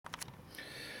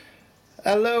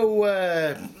Hello,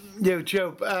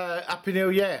 YouTube. Happy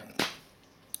New Year.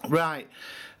 Right,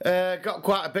 got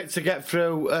quite a bit to get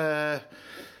through. I'm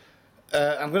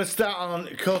going to start on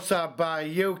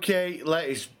Kotobukiya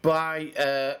latest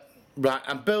buy. Right,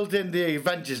 I'm building the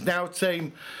Avengers Now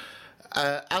team.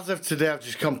 As of today, I've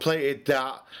just completed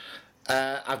that.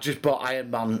 I've just bought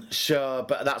Iron Man, so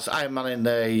but that's Iron Man in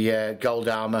the gold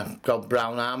armour, gold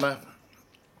brown armour.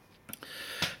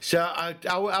 So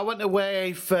I went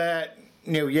away for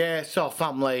New Year, saw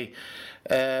family.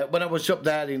 When I was up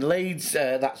there in Leeds,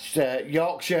 that's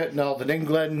Yorkshire, Northern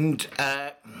England,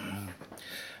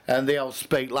 and they all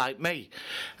speak like me.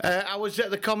 I was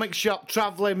at the comic shop,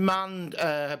 travelling man,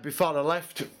 before I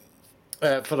left,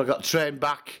 before I got trained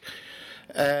back,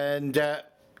 and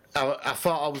I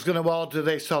thought I was going to order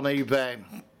this on eBay.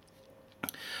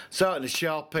 So in the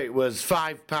shop it was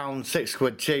 £5,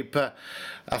 £6 cheaper.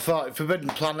 I thought Forbidden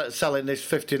Planet selling this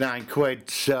 59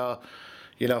 quid, so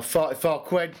you know, 44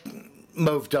 quid,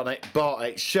 moved on it, bought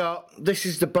it. So this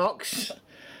is the box,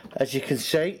 as you can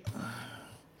see.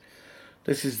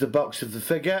 This is the box of the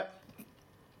figure.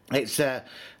 It's a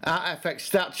Artfx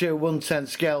statue, 1/10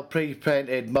 scale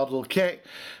pre-painted model kit.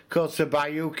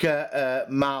 Kotobukiya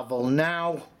Marvel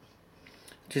Now.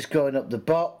 Just going up the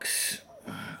box.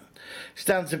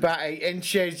 Stands about 8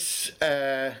 inches,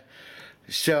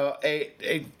 so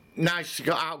it nice.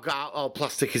 Got out all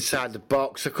plastic inside the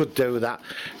box. I could do that.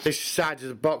 This side of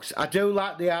the box, I do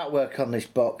like the artwork on this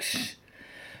box.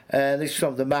 This is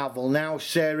from the Marvel Now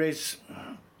series.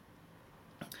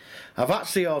 I've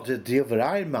actually ordered the other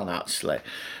Iron Man actually,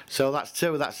 so that's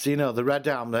two. That's, you know, the red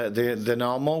arm, the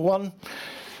normal one.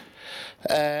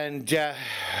 And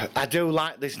I do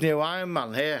like this new Iron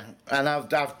Man here, and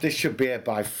this should be here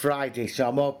by Friday, so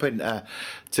I'm hoping to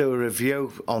do a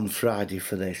review on Friday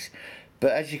for this.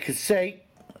 But as you can see,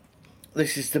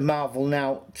 this is the Marvel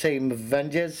Now team of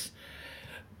Avengers.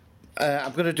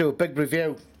 I'm going to do a big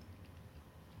review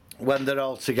when they're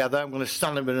all together. I'm going to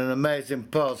stand them in an amazing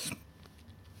pose.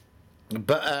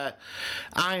 But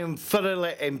I am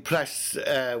thoroughly impressed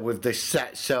with this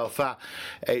set so far.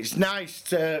 It's nice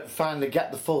to finally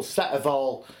get the full set of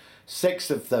all 6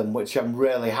 of them, which I'm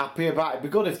really happy about. It'd be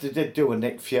good if they did do a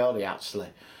Nick Fury actually.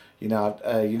 You know,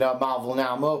 Marvel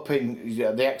Now. I'm hoping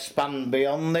they expand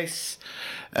beyond this.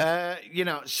 You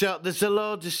know, so there's a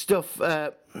load of stuff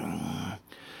about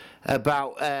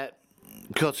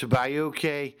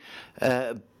Kotobukiya.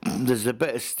 There's a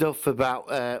bit of stuff about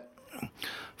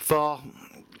Thor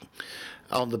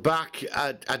on the back.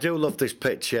 I do love this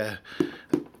picture.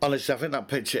 Honestly, I think that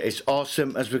picture is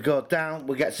awesome. As we go down,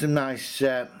 we get some nice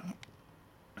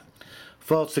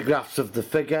photographs of the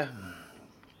figure.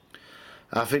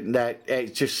 I think that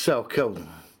it's just so cool. Do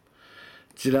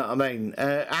you know what I mean?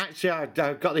 Actually,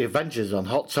 I've got the Avengers on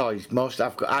Hot Toys.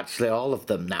 I've got actually all of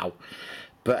them now.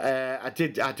 But I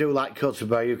do like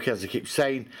Kotobukiya, as I keep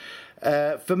saying.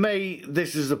 For me,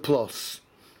 this is a plus.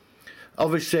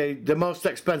 Obviously, the most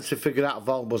expensive figure out of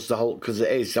all was the Hulk, because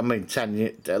it is, I mean,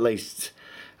 10, at least,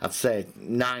 I'd say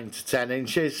 9 to 10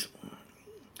 inches.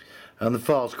 And the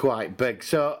Thor's quite big.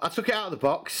 So I took it out of the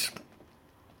box.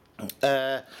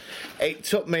 It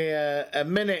took me a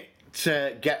minute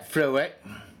to get through it.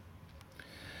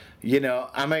 You know,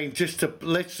 I mean, just to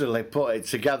literally put it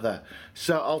together.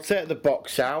 So I'll take the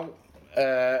box out.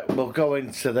 We'll go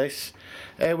into this.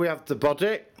 Here we have the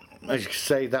body. As you can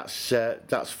see, that's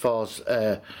Thor's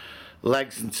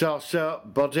legs and torso,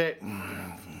 body.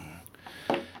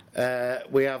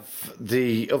 We have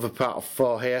the other part of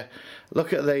Thor here.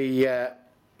 Look at the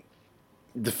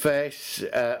face.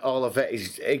 All of it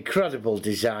is incredible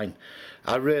design.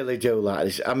 I really do like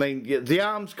this. I mean, the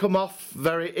arms come off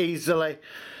very easily.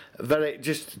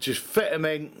 Just fit them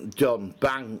in, done,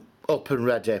 bang, up and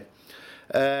ready.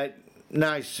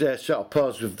 Nice sort of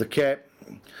pose with the cape.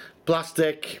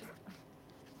 Plastic.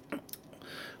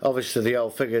 Obviously the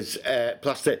old figure's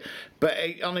plastic, but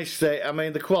honestly, I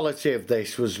mean, the quality of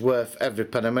this was worth every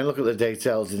penny. I mean, look at the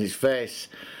details in his face.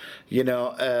 You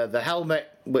know, the helmet,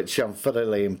 which I'm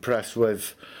thoroughly impressed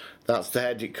with. That's the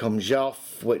head it comes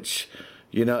off, which,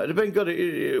 you know, it'd have been good.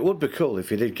 It would be cool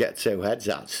if you did get 2 heads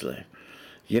actually.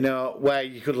 You know, where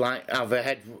you could like have a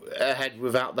head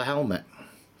without the helmet.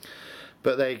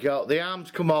 But there you go. The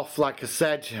arms come off, like I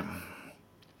said.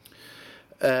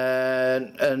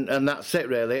 And that's it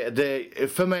really.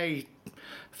 For me,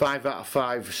 5 out of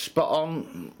 5, spot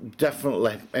on.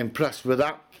 Definitely impressed with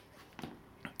that.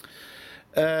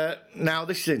 Now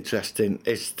this is interesting.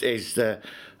 Is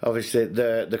obviously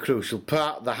the crucial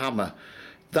part, the hammer.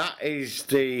 That is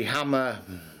the hammer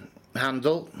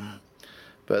handle,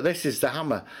 but this is the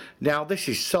hammer. Now this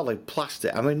is solid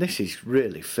plastic. I mean, this is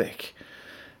really thick.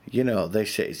 You know,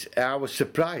 this is, I was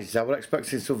surprised. I was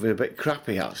expecting something a bit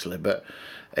crappy actually, but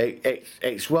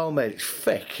it's well made, it's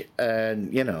thick,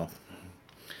 and you know,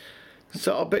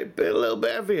 sort of a little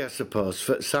bit heavy I suppose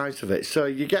for the size of it. So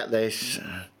you get this,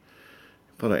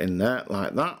 put it in there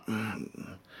like that.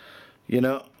 You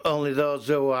know, only those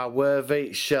who are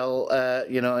worthy shall,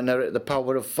 you know, inherit the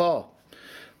power of Thor.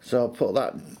 So I'll put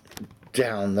that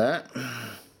down there.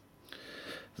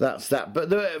 That's that.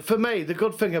 But for me, the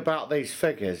good thing about these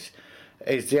figures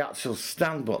is the actual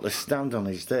stand. What the stand on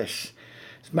is this.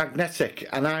 It's magnetic,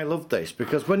 and I love this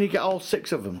because when you get all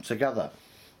 6 of them together,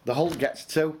 the Hulk gets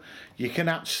 2. You can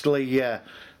actually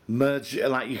merge,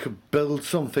 like you could build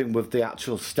something with the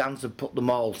actual stands and put them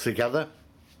all together.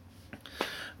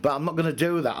 But I'm not going to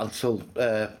do that until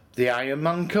the Iron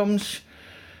Man comes,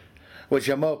 which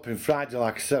I'm hoping Friday.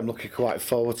 Like I said, I'm looking quite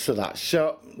forward to that.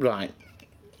 So, right.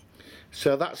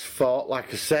 So that's Thor,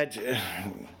 like I said.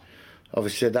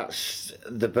 Obviously that's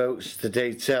the boots, the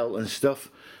detail and stuff.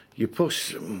 You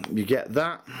push, you get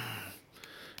that,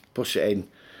 push it in,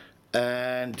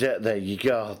 and there you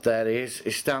go. There he is.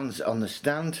 He stands on the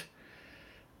stand,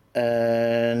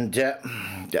 and get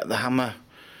the hammer.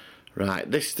 Right,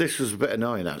 this was a bit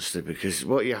annoying actually, because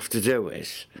what you have to do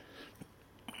is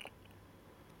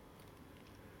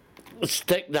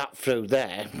stick that through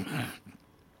there,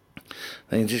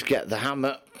 then you just get the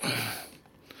hammer,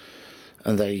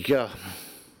 and there you go.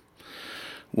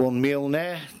 One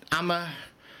Mjolnir hammer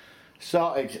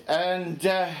sorted, and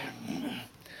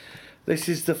this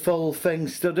is the full thing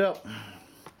stood up.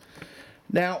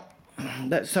 Now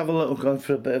let's have a look, going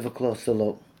for a bit of a closer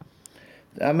look.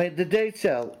 I mean, the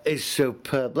detail is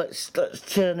superb. Let's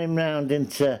turn him round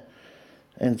into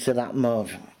that mode.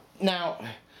 Now,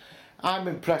 I'm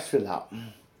impressed with that.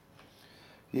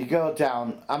 You go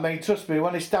down. I mean, trust me,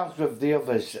 when he stands with the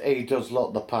others, he does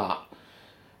look the part.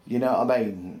 You know what I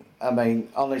mean? I mean,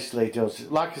 honestly, he does.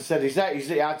 Like I said,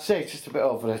 I'd say just a bit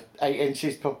over 8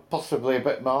 inches, possibly a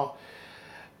bit more.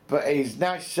 But he's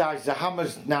nice size. The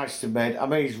hammer's nicely made. I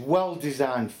mean, he's well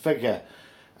designed figure.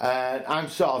 And I'm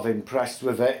sort of impressed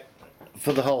with it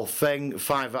for the whole thing.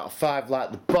 5 out of 5,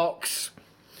 like the box.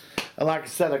 And like I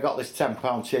said, I got this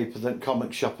 £10 cheaper than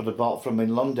comic shop I'd bought from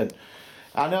in London.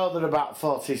 I know they're about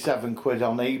 47 quid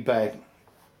on eBay,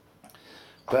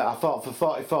 but I thought for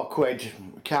 44 quid,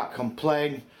 can't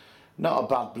complain. Not a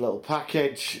bad little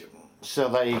package. So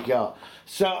there you go.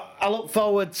 So I look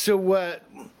forward to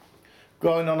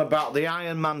going on about the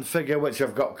Iron Man figure, which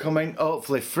I've got coming,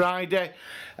 hopefully Friday,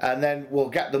 and then we'll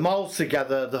get them all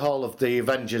together, the whole of the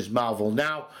Avengers Marvel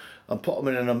now, and put them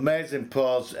in an amazing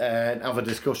pose and have a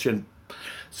discussion.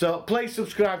 So please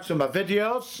subscribe to my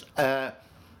videos.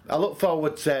 I look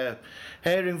forward to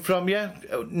hearing from you,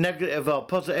 negative or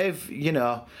positive, you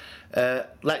know.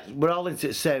 We're all into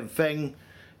the same thing,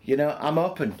 you know. I'm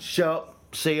open. So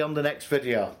see you on the next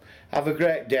video. Have a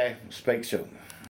great day. Speak soon.